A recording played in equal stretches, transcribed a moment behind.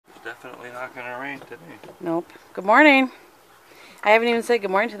definitely not going to rain today. Nope. Good morning. I haven't even said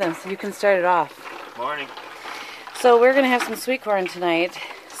good morning to them, so you can start it off. Morning. So we're going to have some sweet corn tonight.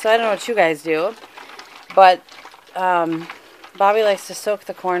 So I don't know what you guys do, but Bobby likes to soak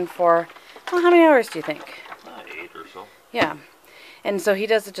the corn for, well, how many hours do you think? 8 or so. Yeah. And so he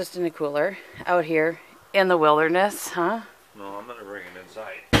does it just in a cooler out here in the wilderness, huh? No, I'm going to bring it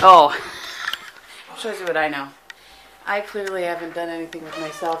inside. Oh. Shows you what I know. I clearly haven't done anything with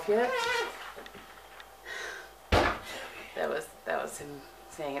myself yet. That was him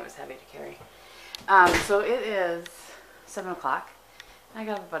saying it was heavy to carry. So it is 7 o'clock. I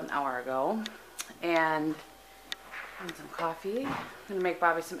got up about an hour ago and had some coffee. I'm gonna make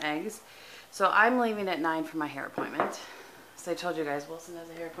Bobby some eggs. So I'm leaving at 9 for my hair appointment. So I told you guys Wilson has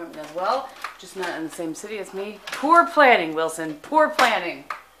a hair appointment as well, just not in the same city as me. Poor planning, Wilson. Poor planning.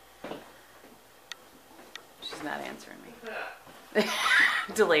 She's not answering me.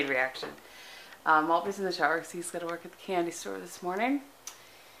 Delayed reaction. Maltby's in the shower because he's got to work at the candy store this morning.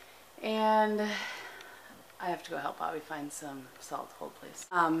 And I have to go help Bobby find some salt to hold, please.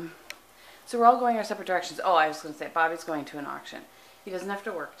 So we're all going our separate directions. Oh, I was going to say, Bobby's going to an auction. He doesn't have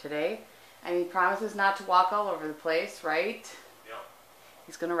to work today. And he promises not to walk all over the place, right? Yep.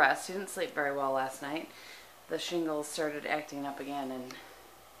 He's going to rest. He didn't sleep very well last night. The shingles started acting up again, and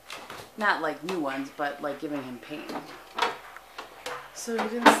not like new ones, but like giving him pain. So he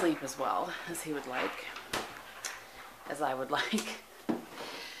didn't sleep as well as he would like, as I would like.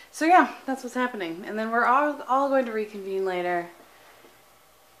 So yeah, that's what's happening. And then we're all going to reconvene later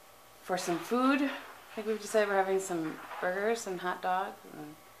for some food. I think we've decided we're having some burgers and hot dogs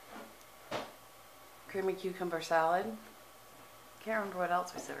and creamy cucumber salad. Can't remember what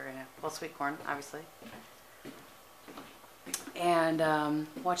else we said we were gonna have. Well, sweet corn, obviously. And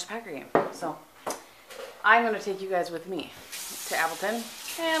watch the Packer game. So I'm going to take you guys with me to Appleton,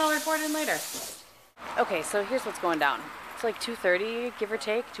 and I'll report in later. Okay, so here's what's going down. It's like 2:30, give or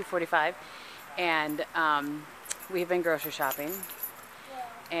take, 2:45, and we've been grocery shopping.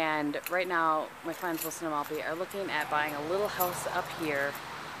 And right now, my friends Wilson and Maltby are looking at buying a little house up here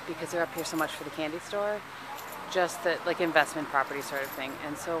because they're up here so much for the candy store. Just that, like, investment property sort of thing.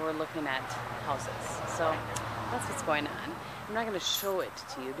 And so we're looking at houses. So that's what's going on. I'm not going to show it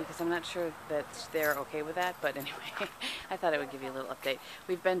to you because I'm not sure that they're okay with that. But anyway, I thought I would give you a little update.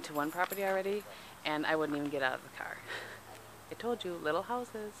 We've been to one property already, and I wouldn't even get out of the car. I told you, little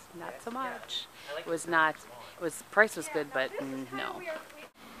houses, not so much. Price was good, but no.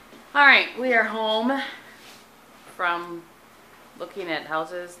 All right, we are home from looking at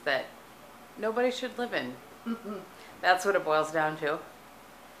houses that nobody should live in. That's what it boils down to.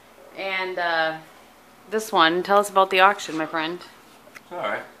 And this one, tell us about the auction, my friend. It's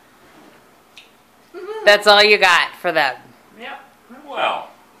alright. That's all you got for them. Yep. Well,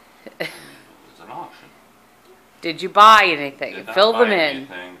 it's an auction. Did you buy anything? Did not Fill buy them in.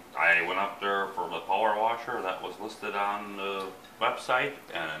 anything. I went up there for the power washer that was listed on the website,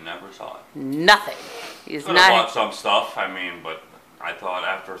 and I never saw it. Nothing. He's Could have bought some stuff, I mean, but I thought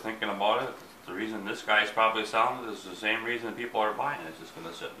after thinking about it, the reason this guy's probably selling it is the same reason people are buying it. It's just going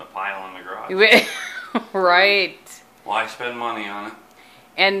to sit in a pile in the garage. Right. Why spend money on it?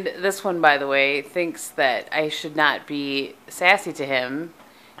 And this one, by the way, thinks that I should not be sassy to him.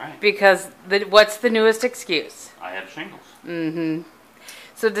 Right. Because what's the newest excuse? I had shingles. Mm-hmm.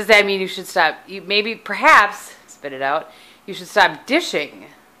 So does that mean you should stop? Perhaps, spit it out, you should stop dishing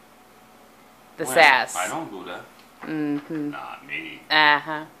the sass. I don't do that. Mm-hmm. Not me.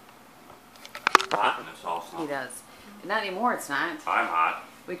 Uh-huh. Hot in this house. He does. Not anymore, it's not. I'm hot.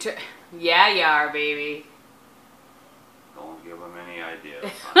 Yeah, you are, baby. Don't give him any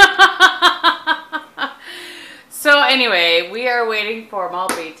ideas. So anyway, we are waiting for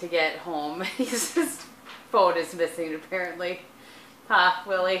Maltby to get home. His phone is missing, apparently. Huh,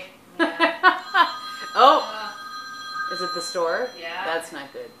 Willie? Yeah. Oh! Is it the store? Yeah. That's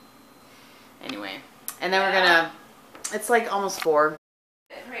not good. Anyway. And then we're gonna... It's like almost 4.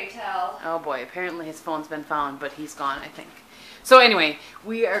 Pray tell. Oh boy, apparently his phone's been found, but he's gone, I think. So anyway,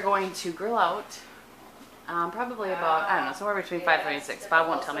 we are going to grill out probably about, I don't know, somewhere between 5:30 and 6. Bob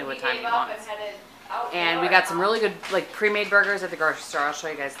won't tell me what time he wants. And we got some really good, like, pre-made burgers at the grocery store. I'll show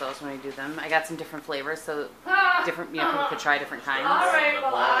you guys those when we do them. I got some different flavors, so different, people could try different kinds. All right,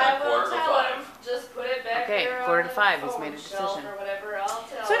 well, I will tell him. Just put it back Okay, there 4 on to 5. the He's made a phone shelf decision. or whatever, I'll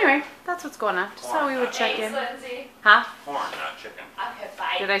tell So him. anyway, that's what's going on. Just thought we would check in. Thanks, Lindsay. Huh? Corn, not chicken. Okay,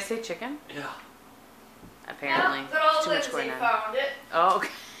 bye. Did I say chicken? Yeah. Apparently. Yeah, good old Too much Lindsay going on. found it. Oh, okay.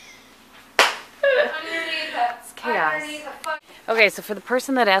 Underneath it. It's chaos. Underneath the Okay, so for the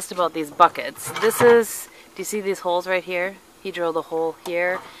person that asked about these buckets, this is, do you see these holes right here? He drilled a hole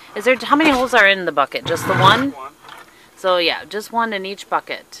here. Is there, how many holes are in the bucket? Just the one? So yeah, just one in each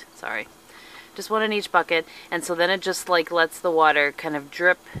bucket. Sorry. Just one in each bucket. And so then it just like lets the water kind of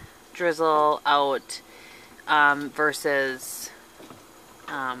drip, drizzle out versus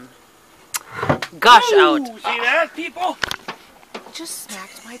gush out. See that, people? Just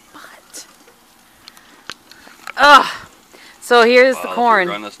smacked my butt. Ugh. So here's the corn.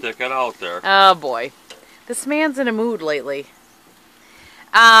 You're gonna stick it out there. Oh boy. This man's in a mood lately.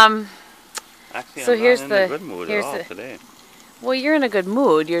 Actually, so I'm here's not in a good mood at all today. Well, you're in a good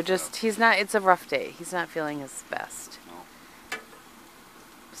mood. You're just, he's not, it's a rough day. He's not feeling his best. No.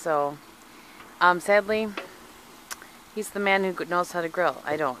 So, sadly, he's the man who knows how to grill.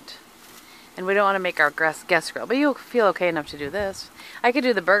 I don't. And we don't want to make our guest grill. But you'll feel okay enough to do this. I could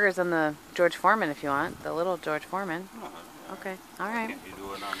do the burgers on the George Foreman if you want. The little George Foreman. Okay, alright.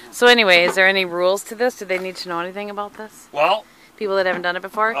 So anyway, is there any rules to this? Do they need to know anything about this? Well, people that haven't done it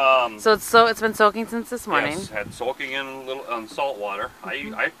before? So it's been soaking since this morning. Yes, had soaking in a little salt water.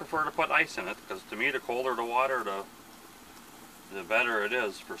 I prefer to put ice in it because to me the colder the water, the better it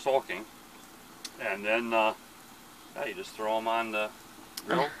is for soaking. And then yeah, you just throw them on the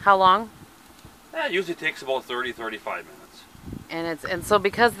grill. How long? Yeah, it usually takes about 30-35 minutes. And so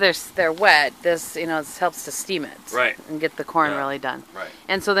because they're wet, this it helps to steam it, right, and get the corn really done. Right.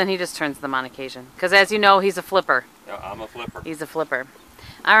 And so then he just turns them on occasion, because as you know, he's a flipper. Yeah, I'm a flipper. He's a flipper.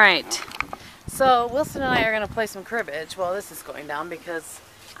 All right. So Wilson and I are going to play some cribbage while this is going down because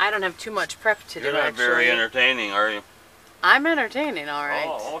I don't have too much prep to do. You're not very entertaining, are you? I'm entertaining, all right.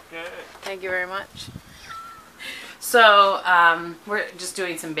 Oh, okay. Thank you very much. So we're just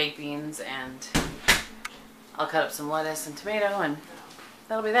doing some baked beans, and I'll cut up some lettuce and tomato, and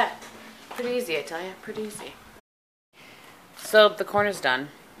that'll be that. Pretty easy, I tell you. Pretty easy. So the corn is done,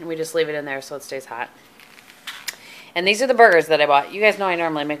 and we just leave it in there so it stays hot. And these are the burgers that I bought. You guys know I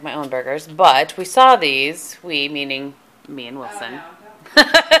normally make my own burgers, but we saw these, we meaning me and Wilson. Oh, no.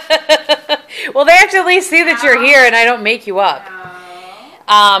 Well, they actually see that you're here and I don't make you up.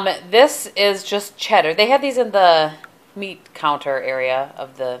 No. This is just cheddar. They had these in the meat counter area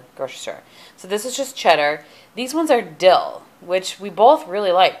of the grocery store. So this is just cheddar. These ones are dill, which we both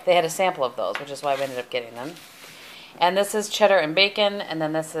really liked. They had a sample of those, which is why we ended up getting them. And this is cheddar and bacon, and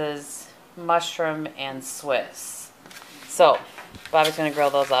then this is mushroom and Swiss. So Bobby's going to grill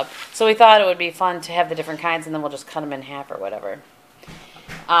those up. So we thought it would be fun to have the different kinds, and then we'll just cut them in half or whatever.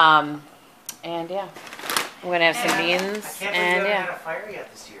 And yeah, we're going to have some beans. I can't believe you haven't had a fire yet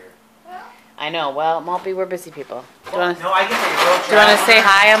this year. I know. Well, Maltby, we're busy people. No, I get the road. Do you want to say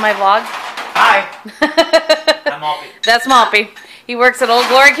hi on my vlog? Hi. I'm Maltby. That's Maltby. He works at Old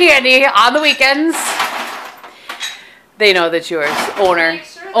Glory Candy on the weekends. They know that you're owner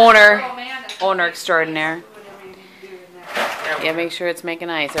extraordinaire. Yeah, make sure it's making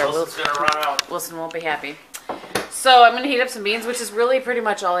ice, or Wilson's gonna run out. Wilson won't be happy. So I'm gonna heat up some beans, which is really pretty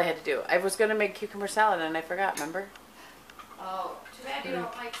much all I had to do. I was gonna make cucumber salad and I forgot. Remember? Oh, too bad you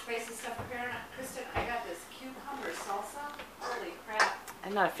don't like spicy stuff. Apparently, Kristin, I got this cucumber salsa. Holy crap!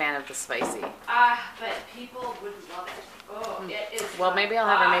 I'm not a fan of the spicy. But people would love it. Oh, it is. Well, maybe I'll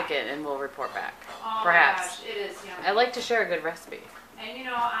have her make it and we'll report back. Oh perhaps. My gosh, it is yummy. I like to share a good recipe. And you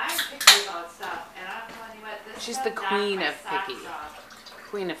know, I'm picky about stuff, and I'm telling you what, this She's stuff the queen of knocks my picky. socks off.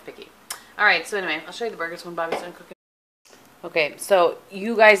 Queen of picky. All right, so anyway, I'll show you the burgers when Bobby's done cooking. Okay, so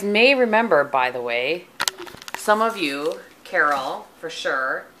you guys may remember, by the way, some of you, Carol, for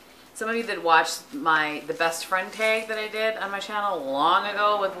sure, some of you that watched the best friend tag that I did on my channel long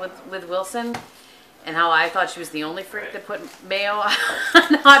ago with Wilson, and how I thought she was the only freak that put mayo on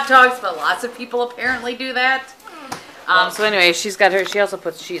hot dogs, but lots of people apparently do that. So anyway, she also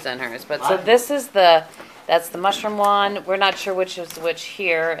puts cheese on hers. But so this is that's the mushroom one. We're not sure which is which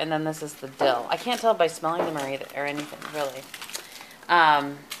here, and then this is the dill. I can't tell by smelling them or anything, really.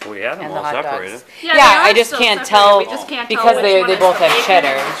 We have them and all the hot separated. dogs. Yeah, I just can't tell because they both have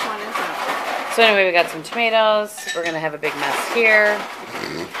cheddar. Which one isn't? So anyway, we got some tomatoes. We're gonna have a big mess here.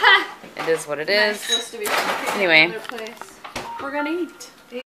 It is what it is. Anyway, we're gonna eat.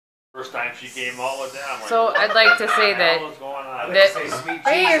 First time she came out with that. So I'd like to say that.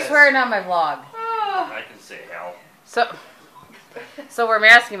 Hey, you're swearing on my vlog. I can say hell. So we're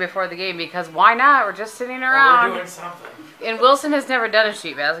masking before the game because why not? We're just sitting around. We're doing something. And Wilson has never done a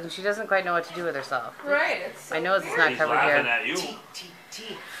sheet mask, and she doesn't quite know what to do with herself. Right. My nose is not She's covered laughing here. at you.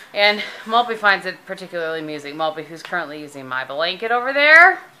 And Maltby finds it particularly amusing. Maltby, who's currently using my blanket over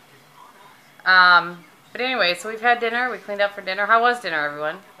there. But anyway, so we've had dinner. We cleaned up for dinner. How was dinner,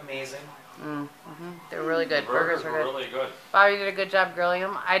 everyone? Amazing. They were really good. Burgers were good. Really good. Bobby did a good job grilling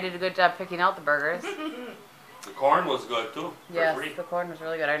them. I did a good job picking out the burgers. The corn was good too. For Yes, free. the corn was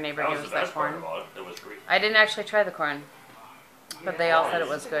really good. Our neighbor That gave was us the that best part corn. about it. It was free. I didn't actually try the corn, but they all said it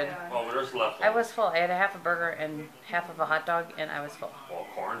was good. Well, there's left. I was full. I had a half a burger and half of a hot dog, and I was full. Well,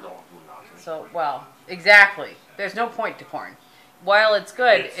 corn don't do nothing. So, well, exactly. There's no point to corn. While it's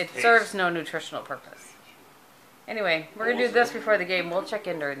good, It's it taste. serves no nutritional purpose. Anyway, we're going to do this before the game. We'll check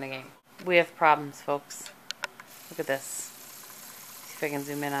in during the game. We have problems, folks. Look at this. See if I can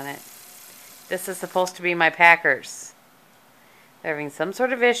zoom in on it. This is supposed to be my Packers. They're having some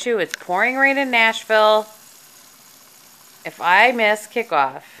sort of issue. It's pouring rain in Nashville. If I miss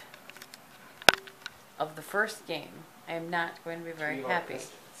kickoff of the first game, I am not going to be very happy.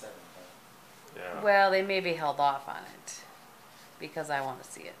 Yeah. Well, they may be held off on it because I want to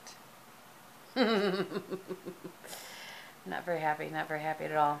see it. Not very happy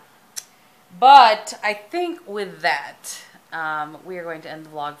at all. But I think with that, we are going to end the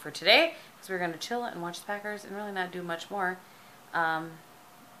vlog for today because we're going to chill and watch the Packers and really not do much more.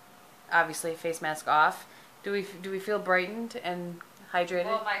 Obviously, face mask off. Do we feel brightened and hydrated?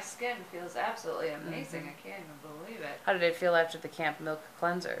 Well, my skin feels absolutely amazing. I can't even believe it. How did it feel after the Camp Milk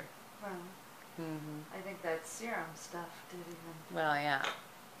cleanser? Well, I think that serum stuff did even Well, yeah.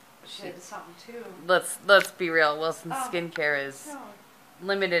 did something too. Let's be real. Wilson's skincare is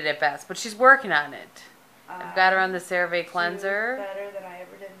limited at best, but she's working on it. I've got her on the CeraVe cleanser. Better than I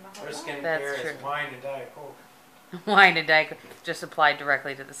ever did in my whole Her life. That's skincare true. is wine and Diet Coke. Wine and Diet Coke just applied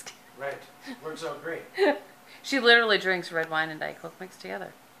directly to the skin. Right. Works out great. She literally drinks red wine and Diet Coke mixed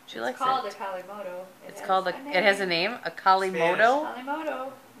together. She likes It's called it. a Kalimoto. It's called a. It has a name. A Kalimoto.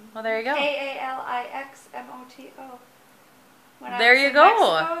 Kalimoto. Well, there you go. Kalixmoto. When There I was you in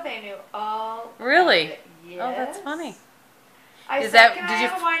go. Mexico, they knew all. Really? About it. Yes. Oh, that's funny. I Is said, that- can did I you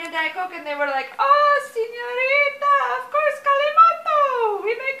have a wine and Diet Coke? And they were like, oh, señorita, of course, Kalimoto.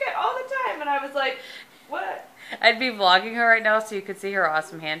 We make it all the time. And I was like, what? I'd be vlogging her right now so you could see her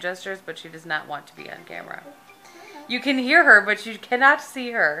awesome hand gestures, but she does not want to be on camera. You can hear her, but you cannot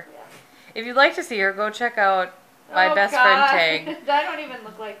see her. If you'd like to see her, go check out my best friend tag. I don't even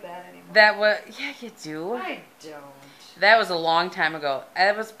look like that anymore. That was, yeah, you do. I don't. That was a long time ago.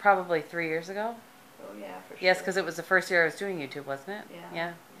 That was probably 3 years ago. Oh, yeah, for sure. Yes, because it was the first year I was doing YouTube, wasn't it? Yeah.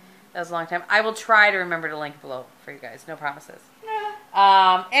 Yeah. That was a long time. I will try to remember to link below for you guys. No promises.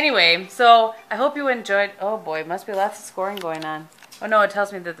 Yeah. Anyway, so I hope you enjoyed. Oh boy, must be lots of scoring going on. Oh no, it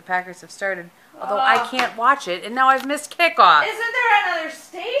tells me that the Packers have started. Although I can't watch it, and now I've missed kickoff. Isn't there another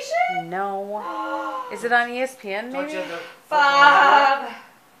station? No. Is it on ESPN Don't maybe? you have the Bob,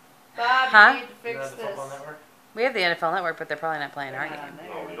 Huh? you need to You fix have the Football this. Network? We have the NFL Network, but they're probably not playing our game.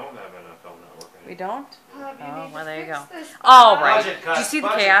 No, we don't have NFL Network We anymore. don't? Bob, you Oh, need well, to there you fix go. this, All Bob. right. Budget Do you cuts, see the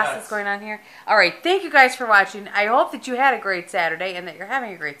budget chaos cuts. that's going on here? All right. Thank you guys for watching. I hope that you had a great Saturday and that you're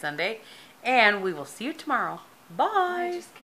having a great Sunday. And we will see you tomorrow. Bye.